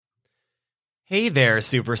Hey there,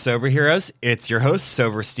 super sober heroes. It's your host,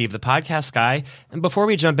 Sober Steve, the podcast guy. And before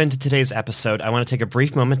we jump into today's episode, I want to take a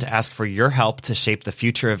brief moment to ask for your help to shape the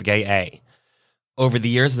future of Gay A. Over the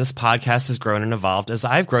years, this podcast has grown and evolved as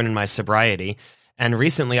I've grown in my sobriety. And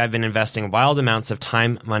recently, I've been investing wild amounts of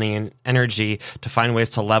time, money, and energy to find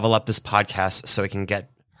ways to level up this podcast so it can get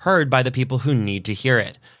heard by the people who need to hear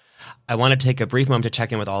it. I want to take a brief moment to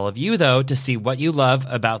check in with all of you, though, to see what you love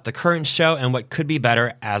about the current show and what could be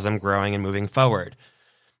better as I'm growing and moving forward.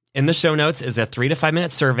 In the show notes is a 3 to 5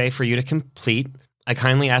 minute survey for you to complete. I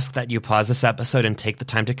kindly ask that you pause this episode and take the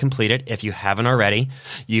time to complete it if you haven't already.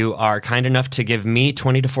 You are kind enough to give me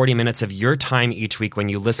 20 to 40 minutes of your time each week when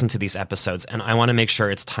you listen to these episodes, and I want to make sure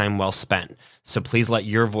it's time well spent. So please let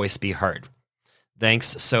your voice be heard.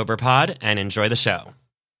 Thanks, SoberPod, and enjoy the show.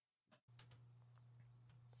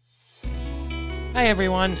 Hi,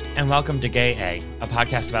 everyone, and welcome to Gay A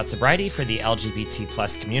podcast about sobriety for the LGBT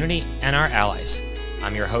plus community and our allies.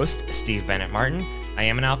 I'm your host, Steve Bennett Martin. I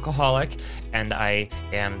am an alcoholic, and I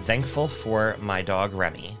am thankful for my dog,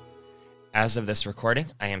 Remy. As of this recording,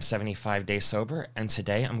 I am 75 days sober, and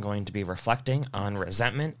today I'm going to be reflecting on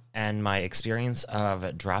resentment and my experience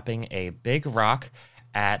of dropping a big rock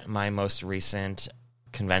at my most recent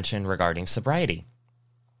convention regarding sobriety.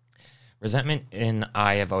 Resentment and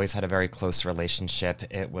I have always had a very close relationship.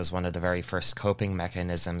 It was one of the very first coping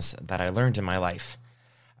mechanisms that I learned in my life.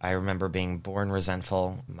 I remember being born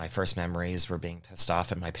resentful. My first memories were being pissed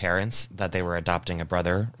off at my parents that they were adopting a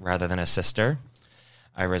brother rather than a sister.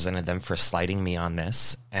 I resented them for slighting me on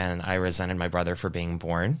this, and I resented my brother for being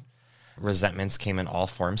born. Resentments came in all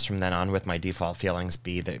forms from then on, with my default feelings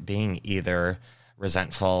being either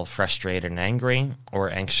resentful, frustrated, and angry,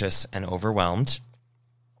 or anxious and overwhelmed.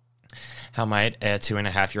 How might a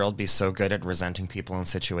 2.5-year-old be so good at resenting people and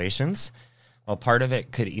situations? Well, part of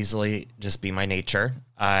it could easily just be my nature.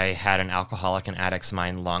 I had an alcoholic and addict's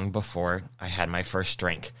mind long before I had my first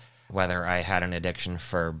drink. Whether I had an addiction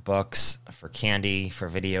for books, for candy, for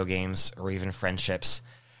video games, or even friendships,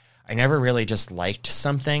 I never really just liked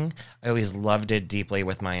something. I always loved it deeply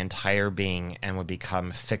with my entire being and would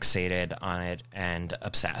become fixated on it and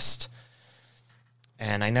obsessed.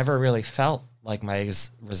 And I never really felt like my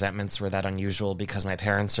resentments were that unusual because my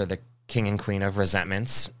parents are the king and queen of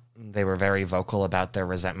resentments. They were very vocal about their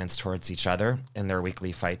resentments towards each other in their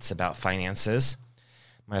weekly fights about finances.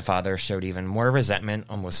 My father showed even more resentment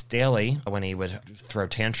almost daily when he would throw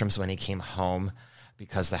tantrums when he came home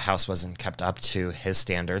because the house wasn't kept up to his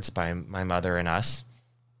standards by my mother and us.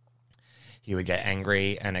 He would get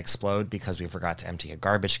angry and explode because we forgot to empty a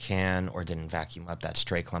garbage can or didn't vacuum up that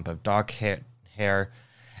stray clump of dog hair.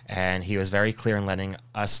 And he was very clear in letting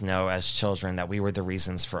us know as children that we were the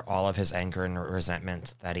reasons for all of his anger and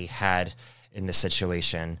resentment that he had in the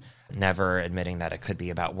situation, never admitting that it could be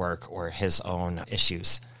about work or his own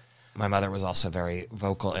issues. My mother was also very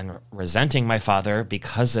vocal in resenting my father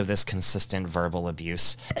because of this consistent verbal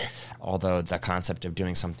abuse, although the concept of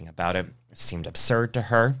doing something about it seemed absurd to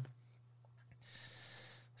her.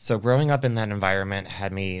 So growing up in that environment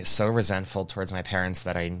had me so resentful towards my parents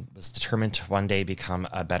that I was determined to one day become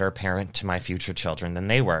a better parent to my future children than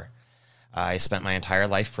they were. I spent my entire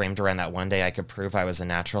life framed around that one day I could prove I was a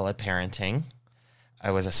natural at parenting. I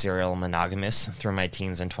was a serial monogamous through my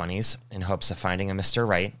teens and 20s in hopes of finding a Mr.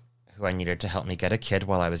 Right, who I needed to help me get a kid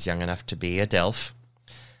while I was young enough to be a DILF.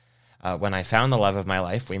 When I found the love of my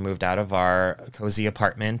life, we moved out of our cozy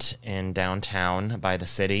apartment in downtown by the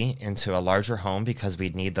city into a larger home because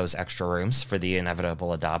we'd need those extra rooms for the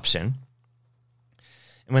inevitable adoption.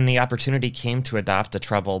 And when the opportunity came to adopt a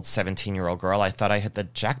troubled 17-year-old girl, I thought I hit the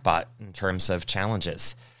jackpot in terms of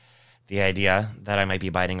challenges. The idea that I might be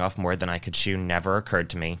biting off more than I could chew never occurred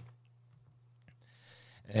to me.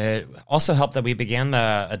 It also helped that we began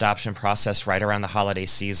the adoption process right around the holiday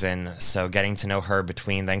season, so getting to know her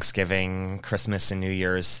between Thanksgiving, Christmas, and New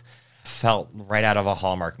Year's felt right out of a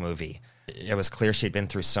Hallmark movie. It was clear she'd been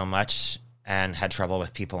through so much and had trouble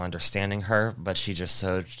with people understanding her, but she just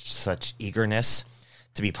showed such eagerness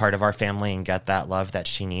to be part of our family and get that love that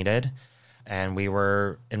she needed. And we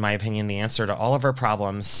were, in my opinion, the answer to all of her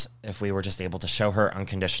problems if we were just able to show her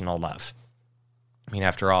unconditional love. I mean,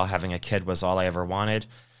 after all, having a kid was all I ever wanted,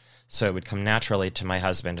 so it would come naturally to my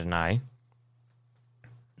husband and I.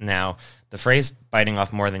 Now, the phrase biting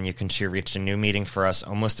off more than you can chew reached a new meaning for us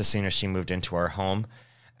almost as soon as she moved into our home.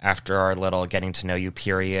 After our little getting to know you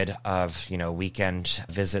period of, weekend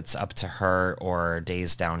visits up to her or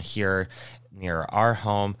days down here near our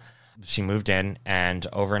home, she moved in, and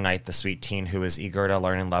overnight the sweet teen who was eager to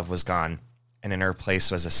learn and love was gone. And in her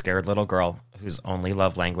place was a scared little girl whose only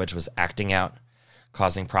love language was acting out,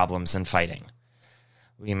 causing problems and fighting.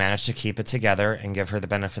 We managed to keep it together and give her the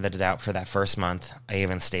benefit of the doubt for that first month. I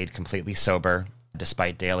even stayed completely sober,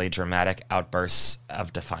 despite daily dramatic outbursts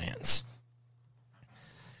of defiance.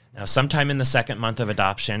 Now, sometime in the second month of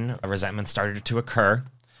adoption, a resentment started to occur,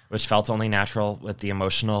 which felt only natural with the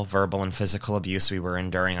emotional, verbal, and physical abuse we were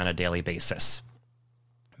enduring on a daily basis.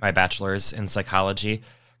 My bachelor's in psychology,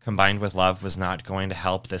 combined with love, was not going to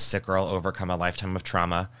help this sick girl overcome a lifetime of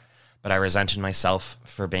trauma, but I resented myself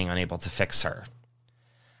for being unable to fix her.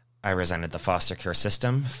 I resented the foster care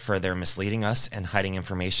system for their misleading us and hiding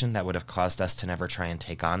information that would have caused us to never try and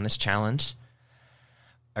take on this challenge.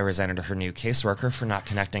 I resented her new caseworker for not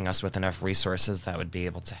connecting us with enough resources that would be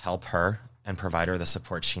able to help her and provide her the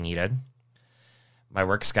support she needed. My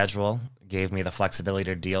work schedule gave me the flexibility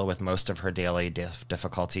to deal with most of her daily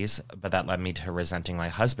difficulties, but that led me to resenting my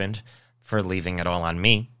husband for leaving it all on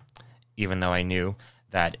me, even though I knew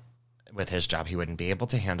that with his job he wouldn't be able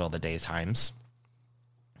to handle the daytimes.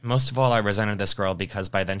 Most of all, I resented this girl because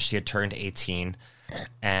by then she had turned 18,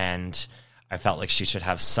 and I felt like she should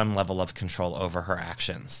have some level of control over her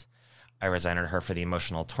actions. I resented her for the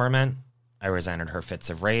emotional torment. I resented her fits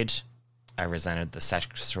of rage. I resented the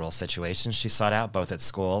sexual situations she sought out, both at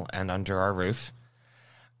school and under our roof.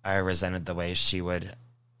 I resented the way she would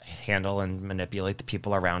handle and manipulate the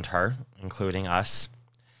people around her, including us.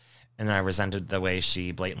 And I resented the way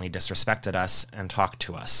she blatantly disrespected us and talked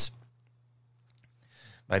to us.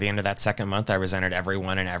 By the end of that second month, I resented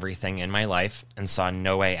everyone and everything in my life and saw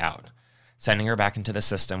no way out. Sending her back into the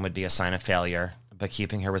system would be a sign of failure, but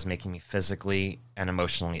keeping her was making me physically and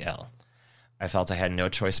emotionally ill. I felt I had no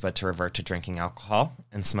choice but to revert to drinking alcohol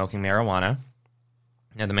and smoking marijuana.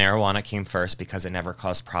 Now, the marijuana came first because it never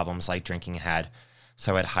caused problems like drinking had,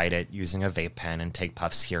 so I'd hide it using a vape pen and take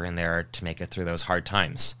puffs here and there to make it through those hard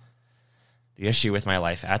times. The issue with my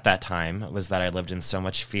life at that time was that I lived in so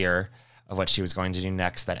much fear of what she was going to do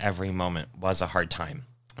next that every moment was a hard time.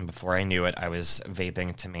 And before I knew it, I was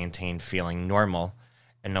vaping to maintain feeling normal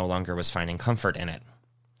and no longer was finding comfort in it.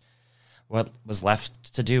 What was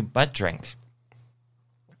left to do but drink?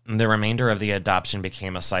 The remainder of the adoption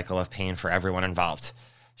became a cycle of pain for everyone involved.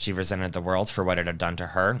 She resented the world for what it had done to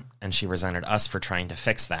her, and she resented us for trying to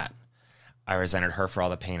fix that. I resented her for all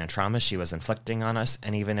the pain and trauma she was inflicting on us,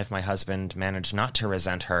 and even if my husband managed not to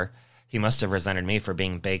resent her, he must have resented me for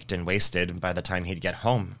being baked and wasted by the time he'd get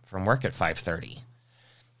home from work at 5:30.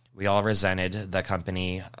 We all resented the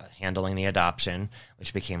company handling the adoption,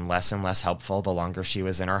 which became less and less helpful the longer she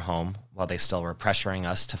was in our home, while they still were pressuring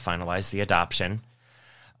us to finalize the adoption.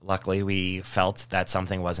 Luckily, we felt that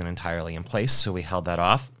something wasn't entirely in place, so we held that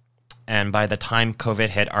off. And by the time COVID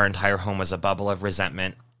hit, our entire home was a bubble of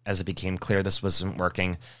resentment as it became clear this wasn't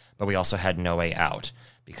working, but we also had no way out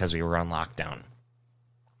because we were on lockdown.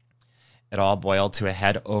 It all boiled to a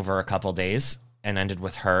head over a couple days and ended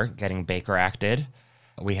with her getting Baker acted.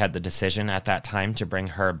 We had the decision at that time to bring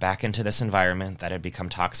her back into this environment that had become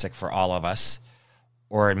toxic for all of us,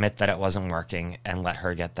 or admit that it wasn't working and let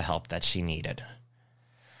her get the help that she needed.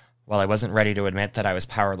 While I wasn't ready to admit that I was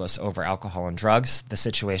powerless over alcohol and drugs, the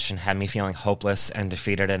situation had me feeling hopeless and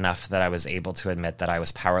defeated enough that I was able to admit that I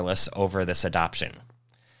was powerless over this adoption.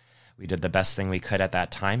 We did the best thing we could at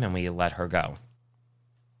that time, and we let her go.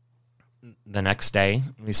 The next day,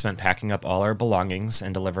 we spent packing up all our belongings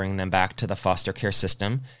and delivering them back to the foster care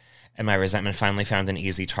system, and my resentment finally found an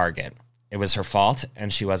easy target. It was her fault,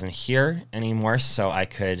 and she wasn't here anymore, so I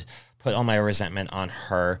could put all my resentment on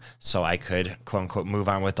her so I could, quote-unquote, move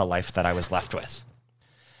on with the life that I was left with.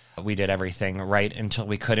 We did everything right until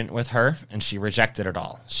we couldn't with her, and she rejected it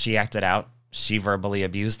all. She acted out. She verbally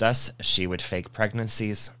abused us. She would fake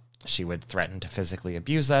pregnancies. She would threaten to physically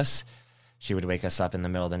abuse us. She would wake us up in the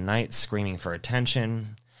middle of the night screaming for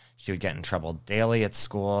attention. She would get in trouble daily at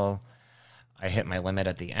school. I hit my limit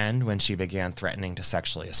at the end when she began threatening to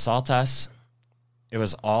sexually assault us. It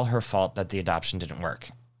was all her fault that the adoption didn't work.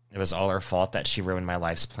 It was all her fault that she ruined my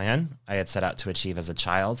life's plan I had set out to achieve as a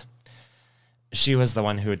child. She was the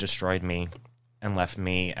one who had destroyed me and left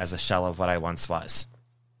me as a shell of what I once was.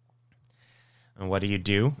 And what do you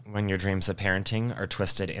do when your dreams of parenting are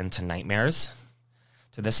twisted into nightmares?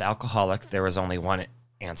 To this alcoholic, there was only one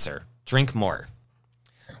answer: drink more.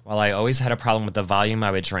 While I always had a problem with the volume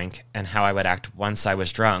I would drink and how I would act once I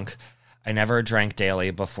was drunk, I never drank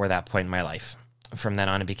daily before that point in my life. From then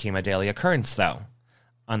on, it became a daily occurrence, though.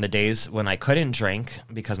 On the days when I couldn't drink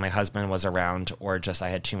because my husband was around or just I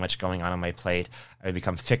had too much going on my plate, I would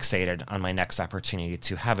become fixated on my next opportunity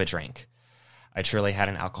to have a drink. I truly had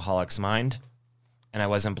an alcoholic's mind, and I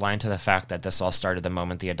wasn't blind to the fact that this all started the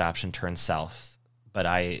moment the adoption turned south, but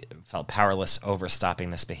I felt powerless over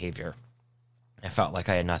stopping this behavior. I felt like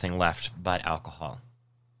I had nothing left but alcohol.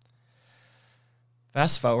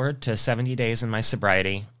 Fast forward to 70 days in my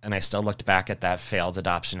sobriety, and I still looked back at that failed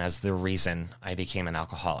adoption as the reason I became an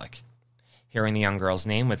alcoholic. Hearing the young girl's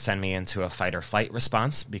name would send me into a fight or flight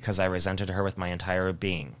response because I resented her with my entire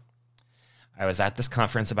being. I was at this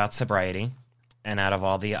conference about sobriety, and out of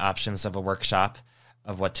all the options of a workshop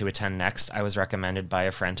of what to attend next, I was recommended by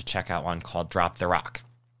a friend to check out one called Drop the Rock.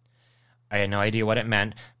 I had no idea what it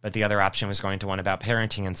meant, but the other option was going to one about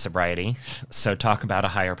parenting and sobriety, so talk about a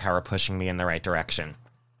higher power pushing me in the right direction.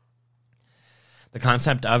 The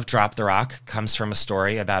concept of Drop the Rock comes from a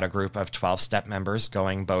story about a group of 12-step members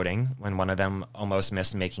going boating when one of them almost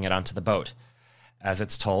missed making it onto the boat. As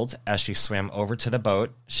it's told, as she swam over to the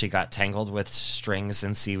boat, she got tangled with strings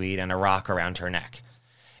and seaweed and a rock around her neck.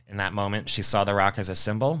 In that moment, she saw the rock as a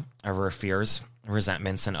symbol of her fears,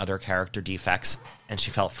 resentments, and other character defects, and she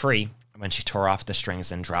felt free when she tore off the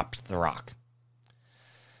strings and dropped the rock.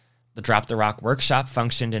 The Drop the Rock workshop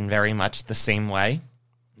functioned in very much the same way.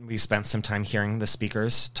 We spent some time hearing the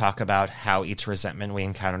speakers talk about how each resentment we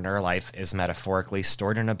encounter in our life is metaphorically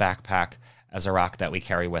stored in a backpack as a rock that we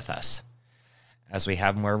carry with us. As we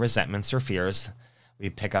have more resentments or fears,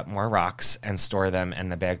 we pick up more rocks and store them,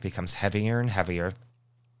 and the bag becomes heavier and heavier,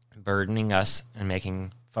 burdening us and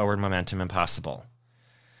making forward momentum impossible.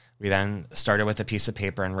 We then started with a piece of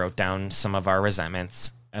paper and wrote down some of our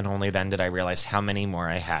resentments, and only then did I realize how many more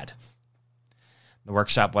I had. The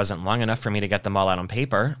workshop wasn't long enough for me to get them all out on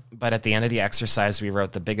paper, but at the end of the exercise, we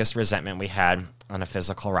wrote the biggest resentment we had on a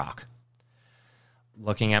physical rock.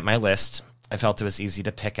 Looking at my list, I felt it was easy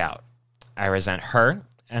to pick out. I resent her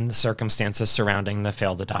and the circumstances surrounding the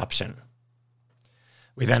failed adoption.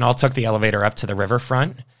 We then all took the elevator up to the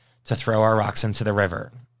riverfront to throw our rocks into the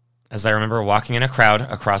river. As I remember walking in a crowd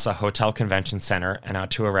across a hotel convention center and out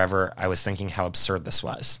to a river, I was thinking how absurd this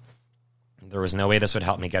was. There was no way this would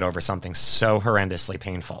help me get over something so horrendously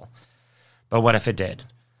painful. But what if it did?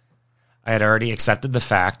 I had already accepted the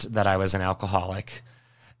fact that I was an alcoholic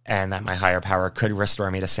and that my higher power could restore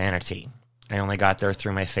me to sanity. I only got there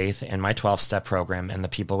through my faith in my 12-step program and the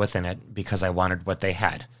people within it because I wanted what they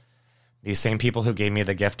had. These same people who gave me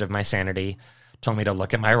the gift of my sanity told me to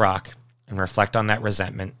look at my rock and reflect on that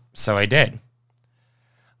resentment, so I did.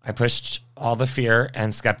 I pushed all the fear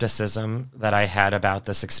and skepticism that I had about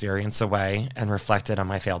this experience away and reflected on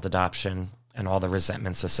my failed adoption and all the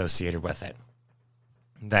resentments associated with it.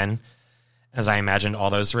 Then, as I imagined all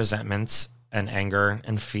those resentments and anger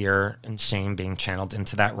and fear and shame being channeled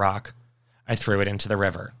into that rock, I threw it into the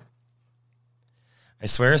river. I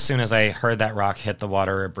swear as soon as I heard that rock hit the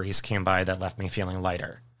water, a breeze came by that left me feeling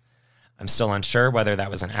lighter. I'm still unsure whether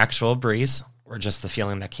that was an actual breeze or just the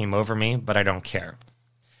feeling that came over me, but I don't care.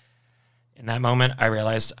 In that moment, I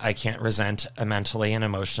realized I can't resent a mentally and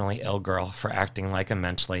emotionally ill girl for acting like a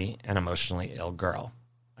mentally and emotionally ill girl.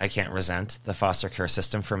 I can't resent the foster care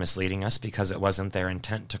system for misleading us because it wasn't their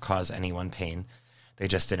intent to cause anyone pain. They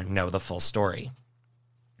just didn't know the full story.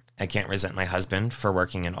 I can't resent my husband for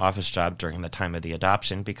working an office job during the time of the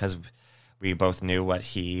adoption because we both knew what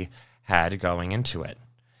he had going into it.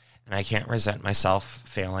 And I can't resent myself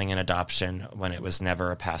failing an adoption when it was never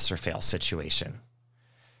a pass or fail situation.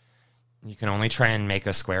 You can only try and make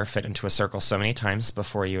a square fit into a circle so many times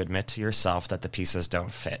before you admit to yourself that the pieces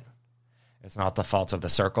don't fit. It's not the fault of the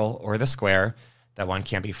circle or the square that one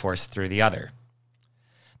can't be forced through the other.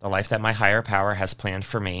 The life that my higher power has planned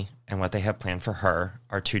for me and what they have planned for her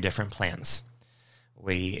are two different plans.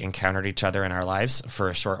 We encountered each other in our lives for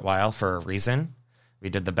a short while for a reason. We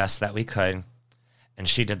did the best that we could, and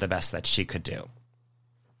she did the best that she could do.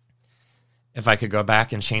 If I could go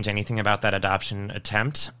back and change anything about that adoption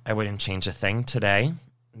attempt, I wouldn't change a thing today.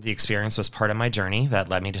 The experience was part of my journey that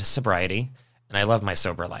led me to sobriety, and I love my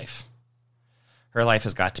sober life. Her life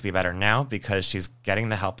has got to be better now because she's getting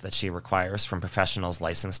the help that she requires from professionals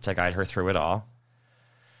licensed to guide her through it all.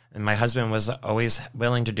 And my husband was always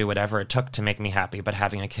willing to do whatever it took to make me happy, but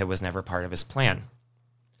having a kid was never part of his plan.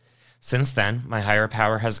 Since then, my higher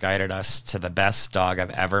power has guided us to the best dog I've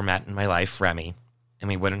ever met in my life, Remy, and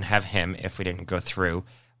we wouldn't have him if we didn't go through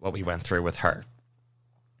what we went through with her.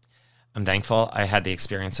 I'm thankful I had the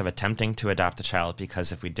experience of attempting to adopt a child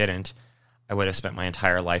because if we didn't, I would have spent my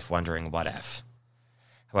entire life wondering what if.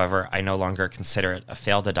 However, I no longer consider it a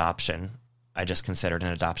failed adoption. I just consider it an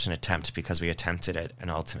adoption attempt because we attempted it and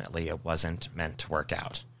ultimately it wasn't meant to work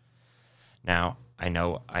out. Now, I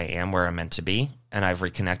know I am where I'm meant to be, and I've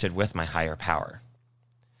reconnected with my higher power.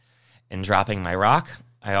 In dropping my rock,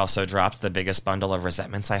 I also dropped the biggest bundle of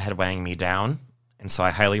resentments I had weighing me down, and so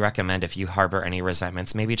I highly recommend if you harbor any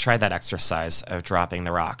resentments, maybe try that exercise of dropping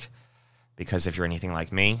the rock, because if you're anything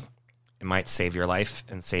like me, it might save your life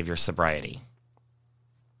and save your sobriety.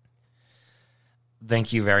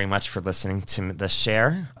 thank you very much for listening to the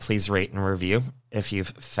share. Please rate and review if you've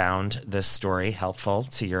found this story helpful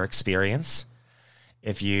to your experience.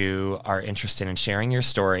 If you are interested in sharing your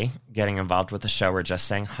story, getting involved with the show, or just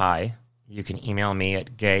saying hi, you can email me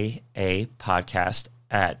at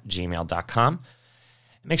gayapodcast@gmail.com.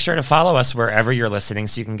 Make sure to follow us wherever you're listening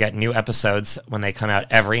so you can get new episodes when they come out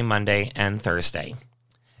every Monday and Thursday.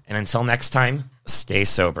 And until next time, stay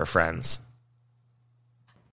sober, friends.